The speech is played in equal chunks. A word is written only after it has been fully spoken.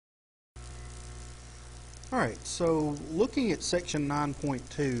Alright, so looking at section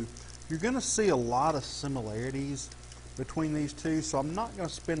 9.2, you're going to see a lot of similarities between these two, so I'm not going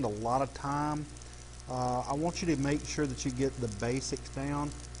to spend a lot of time. I want you to make sure that you get the basics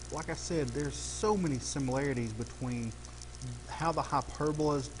down. Like I said, there's so many similarities between how the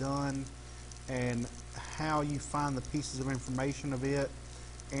hyperbola is done and how you find the pieces of information of it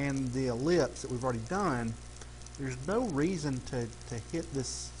and the ellipse that we've already done. There's no reason to hit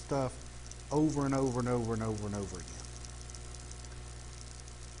this stuff over and over and over and over and over again.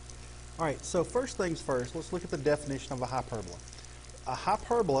 Alright, so first things first, let's look at the definition of a hyperbola. A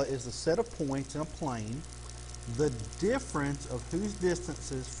hyperbola is the set of points in a plane, the difference of whose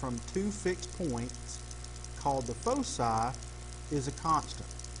distances from two fixed points, called the foci, is a constant.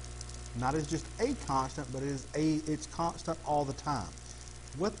 Not as just a constant, but it's constant all the time.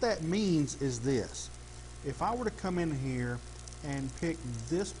 What that means is this. If I were to come in here and pick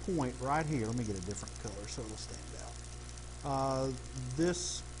this point right here, let me get a different color so it'll stand out.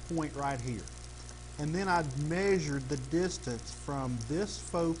 This point right here. And then I'd measured the distance from this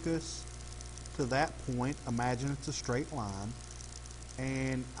focus to that point. Imagine it's a straight line.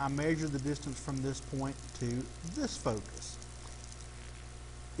 And I measured the distance from this point to this focus.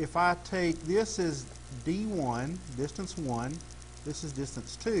 If I take this as D1, distance 1, this is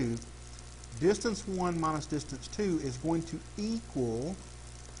distance 2, distance 1 minus distance 2 is going to equal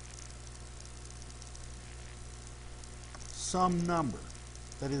some number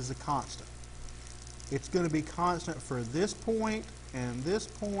that is a constant. It's going to be constant for this point, and this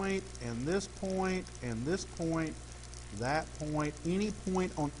point, and this point, and this point, that point, any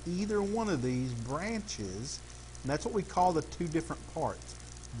point on either one of these branches, and that's what we call the two different parts.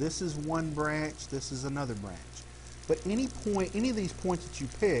 This is one branch, this is another branch. But any point, any of these points that you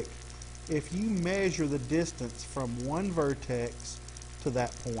pick, if you measure the distance from one vertex to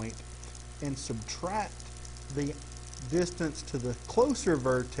that point and subtract the distance to the closer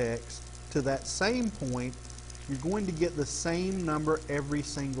vertex to that same point, you're going to get the same number every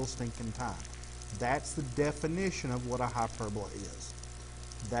single stinking time. That's the definition of what a hyperbola is.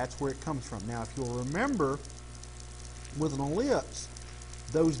 That's where it comes from. Now, if you'll remember, with an ellipse,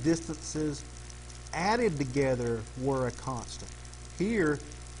 those distances added together were a constant. Here,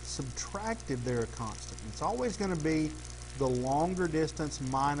 subtracted, they're a constant. It's always going to be the longer distance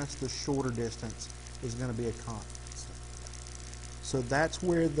minus the shorter distance is going to be a constant. So that's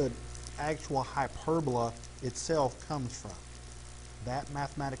where the actual hyperbola itself comes from, that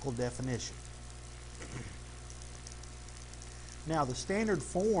mathematical definition. Now, the standard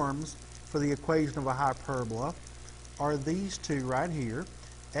forms for the equation of a hyperbola are these two right here.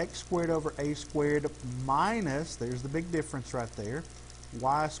 X squared over a squared minus, there's the big difference right there,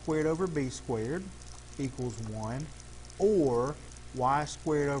 y squared over b squared equals 1, or y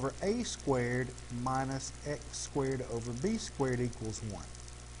squared over a squared minus x squared over b squared equals 1.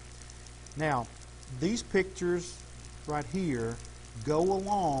 Now, these pictures right here go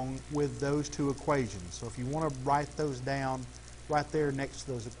along with those two equations. So if you want to write those down right there next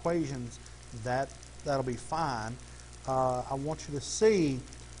to those equations, that'll be fine. I want you to see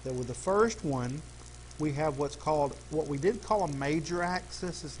that with the first one, we have what we did call a major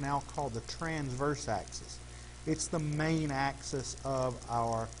axis is now called the transverse axis. It's the main axis of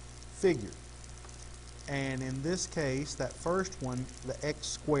our figure. And in this case, that first one, the x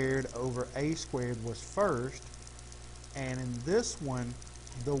squared over a squared was first. And in this one,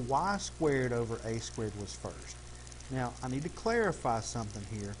 the y squared over a squared was first. Now, I need to clarify something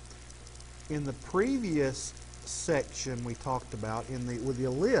here. In the previous section we talked about with the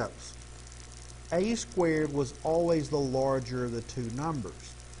ellipse, a squared was always the larger of the two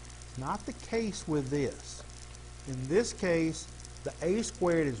numbers. Not the case with this. In this case, the a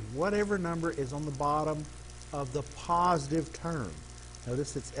squared is whatever number is on the bottom of the positive term.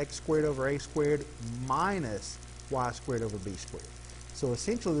 Notice it's x squared over a squared minus y squared over b squared. So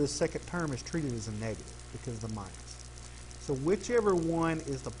essentially this second term is treated as a negative because of the minus. So whichever one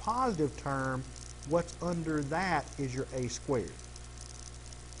is the positive term, what's under that is your a squared.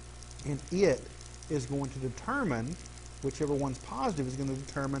 And it is going to determine, whichever one's positive is going to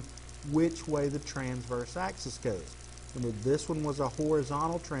determine which way the transverse axis goes. Remember, this one was a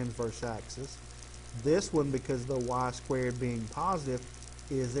horizontal transverse axis. This one, because the y squared being positive,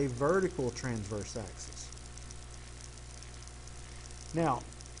 is a vertical transverse axis. Now,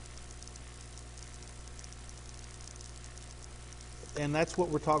 and that's what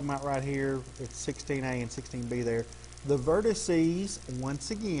we're talking about right here. It's 16a and 16b there. The vertices,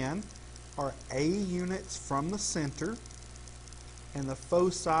 once again, are a units from the center, and the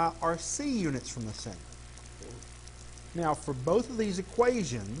foci are c units from the center. Now, for both of these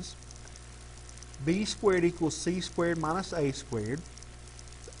equations, b squared equals c squared minus a squared,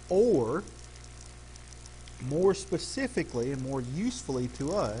 or more specifically and more usefully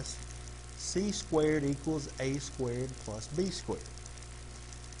to us, c squared equals a squared plus b squared.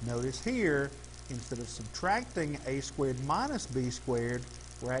 Notice here, instead of subtracting a squared minus b squared,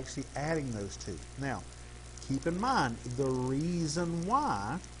 we're actually adding those two. Now, keep in mind, the reason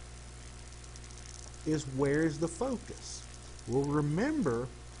why is where's the focus? Well, remember,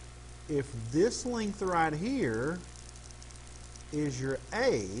 if this length right here is your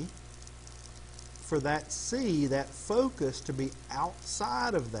A, for that C, that focus to be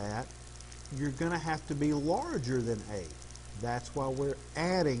outside of that, you're going to have to be larger than A. That's why we're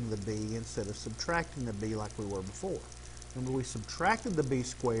adding the b instead of subtracting the b like we were before. Remember, we subtracted the b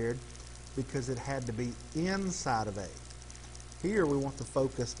squared because it had to be inside of A. Here we want the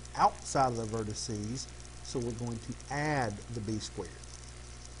focus outside of the vertices, so we're going to add the b squared.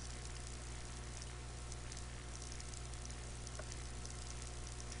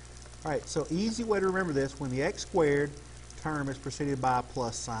 Alright, so easy way to remember this, when the x squared term is preceded by a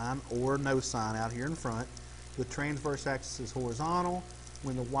plus sign or no sign out here in front, the transverse axis is horizontal.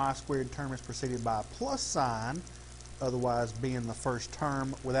 When the y squared term is preceded by a plus sign, otherwise being the first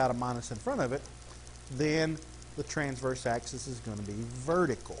term without a minus in front of it, then the transverse axis is going to be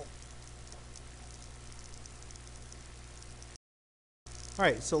vertical.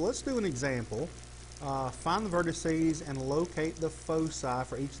 Alright, so let's do an example. Find the vertices and locate the foci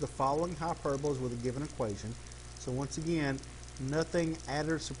for each of the following hyperbolas with a given equation. So once again, nothing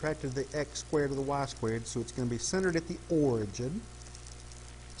added or subtracted to the x squared or the y squared, so it's going to be centered at the origin.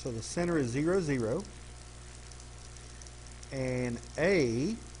 So the center is 0, 0. And A,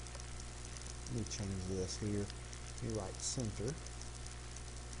 let me change this here. Let me write center,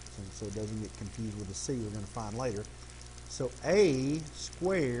 so it doesn't get confused with the C we're going to find later. So A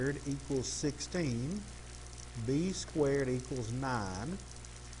squared equals 16, B squared equals 9,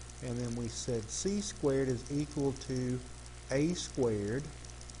 and then we said C squared is equal to A squared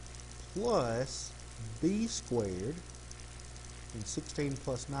plus B squared, and 16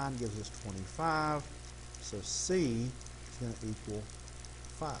 plus 9 gives us 25, so C is going to equal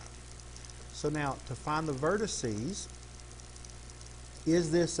 5. So now, to find the vertices,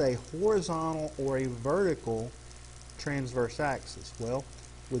 is this a horizontal or a vertical transverse axis? Well,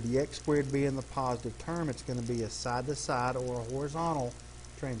 with the x squared being the positive term, it's going to be a side-to-side or a horizontal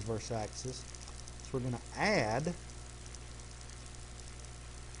transverse axis. So we're going to add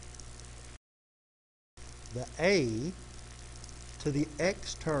the A to the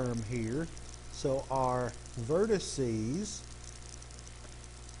x term here. So our vertices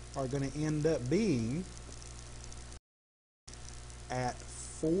are going to end up being at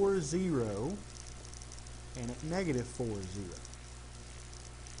 4, 0 and at negative 4, 0.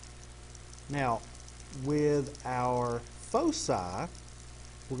 Now, with our foci,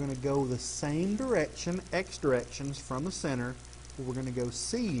 we're going to go the same direction, x directions from the center, but we're going to go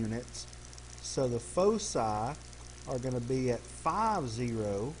c units. So the foci are going to be at 5,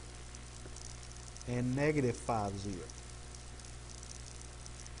 0 and negative 5, 0.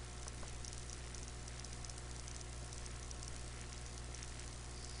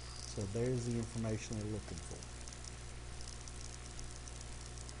 So there's the information they're looking for.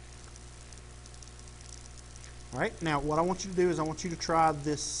 Alright, now what I want you to do is I want you to try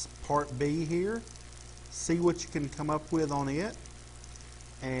this part B here. See what you can come up with on it.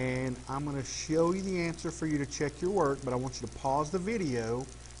 And I'm going to show you the answer for you to check your work, but I want you to pause the video,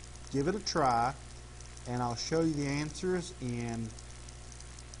 give it a try, and I'll show you the answers in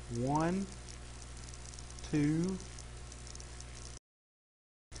 1, 2.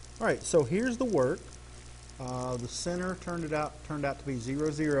 Alright, so here's the work. The center turned out to be 0,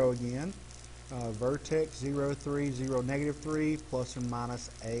 0 again. Vertex 0, 3, 0, negative 3, plus or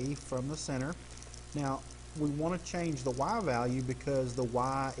minus A from the center. Now, we want to change the y value because the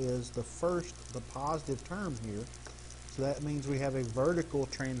y is the positive term here. So that means we have a vertical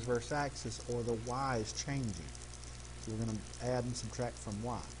transverse axis, or the y is changing. So we're going to add and subtract from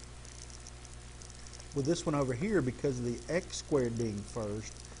y. With this one over here, because of the x squared being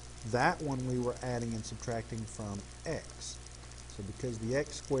first, that one we were adding and subtracting from x. So because the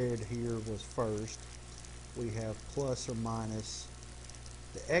x squared here was first, we have plus or minus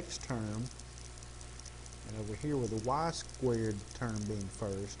the x term, and over here with the y squared term being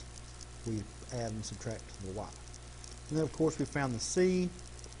first, we add and subtract the y. And then of course we found the c,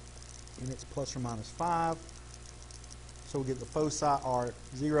 and it's plus or minus 5, so we get the foci are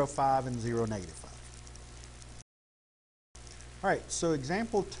 0, 5, and 0, negative 5. Alright, so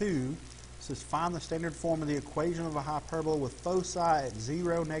example 2 says find the standard form of the equation of a hyperbola with foci at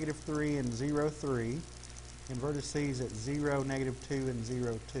 0, -3, and 0, 3, and vertices at 0, -2, and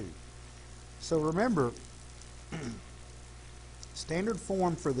 0, 2. So remember, standard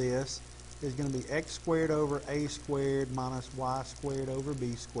form for this is going to be x squared over a squared minus y squared over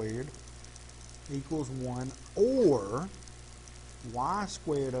b squared equals 1, or y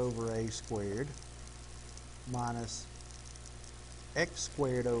squared over a squared minus x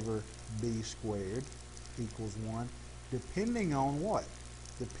squared over b squared equals 1, depending on what?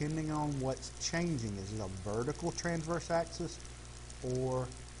 Depending on what's changing. Is it a vertical transverse axis or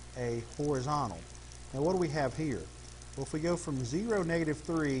a horizontal? Now what do we have here? Well, if we go from 0,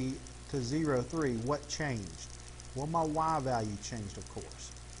 -3 to 0, 3, what changed? Well, my y value changed, of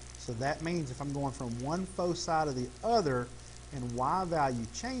course. So that means if I'm going from one foci to the other and y value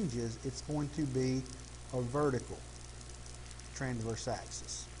changes, it's going to be a vertical transverse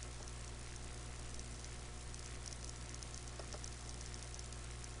axis.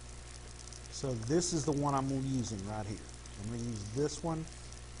 So this is the one I'm using right here. I'm going to use this one,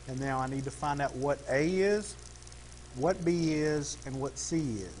 and now I need to find out what A is, what B is, and what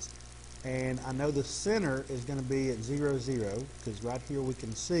C is. And I know the center is going to be at 0, 0, because right here we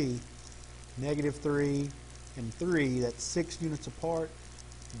can see -3 and 3, that's 6 units apart.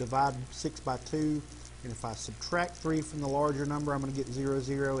 Divide 6 by 2, and if I subtract 3 from the larger number, I'm going to get 0,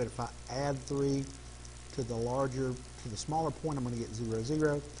 0, and if I add 3 to the smaller point, I'm going to get 0,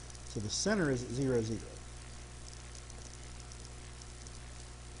 0. So the center is at 0, 0.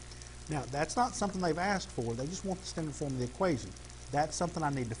 Now, that's not something they've asked for. They just want the standard form of the equation. That's something I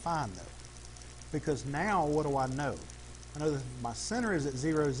need to find, though. Because now, what do I know? I know that my center is at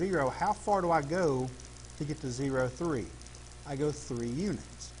 0, 0. How far do I go to get to 0, 3? I go 3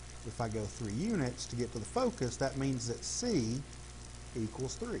 units. If I go 3 units to get to the focus, that means that C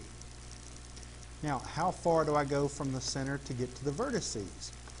equals 3. Now, how far do I go from the center to get to the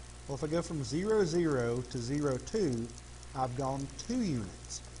vertices? Well, if I go from 0, 0 to 0, 2, I've gone 2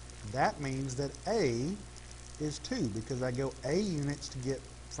 units. That means that A is 2, because I go A units to get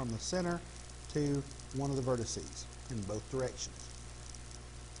from the center to one of the vertices in both directions.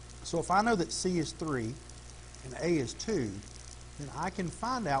 So if I know that C is 3 and A is 2, then I can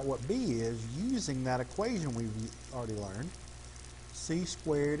find out what B is using that equation we've already learned. C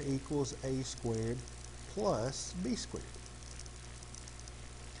squared equals A squared plus B squared.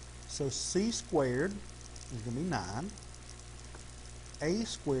 So C squared is going to be 9. A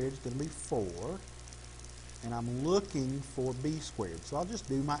squared is going to be 4. And I'm looking for B squared. So I'll just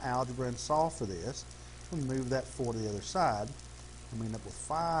do my algebra and solve for this. And move that 4 to the other side. And we end up with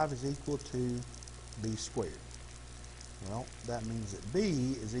 5 is equal to B squared. Well, that means that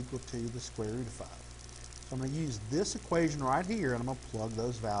B is equal to the square root of 5. So I'm going to use this equation right here, and I'm going to plug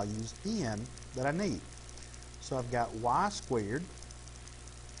those values in that I need. So I've got y squared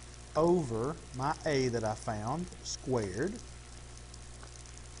over my A that I found squared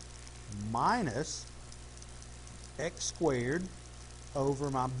minus x squared over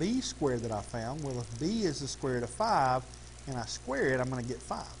my B squared that I found. Well, if B is the square root of 5 and I square it, I'm going to get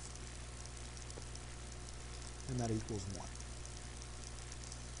 5. And that equals 1.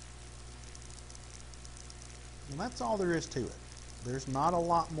 And that's all there is to it. There's not a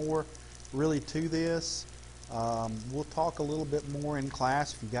lot more really to this. We'll talk a little bit more in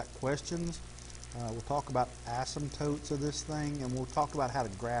class if you've got questions. We'll talk about asymptotes of this thing, and we'll talk about how to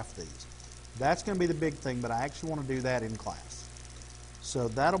graph these. That's going to be the big thing, but I actually want to do that in class. So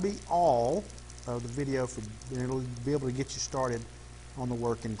that'll be all of the video. It'll be able to get you started on the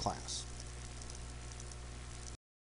work in class.